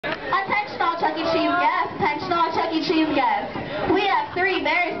Cheese guests. We have 3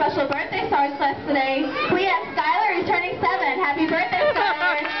 very special birthday stars with us today. We have Skylar, who's turning 7. Happy birthday,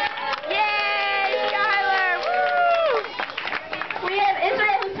 Skylar! Yay, Skylar! Woo! We have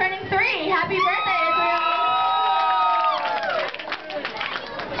Israel, who's turning 3. Happy birthday, Israel!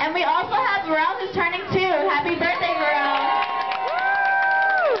 And we also have Varel, who's turning 2. Happy birthday, Varel!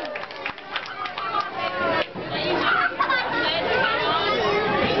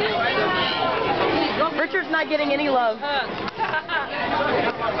 Richard's not getting any love.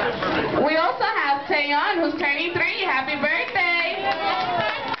 We also have Taeyeon, who's turning 3. Happy birthday!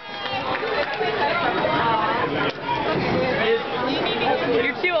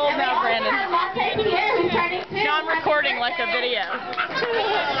 You're too old now, Brandon. We also have Monte here, who's turning 2. Now I'm recording like a video.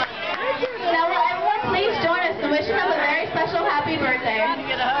 Now will everyone please join us in wishing him a very special happy birthday.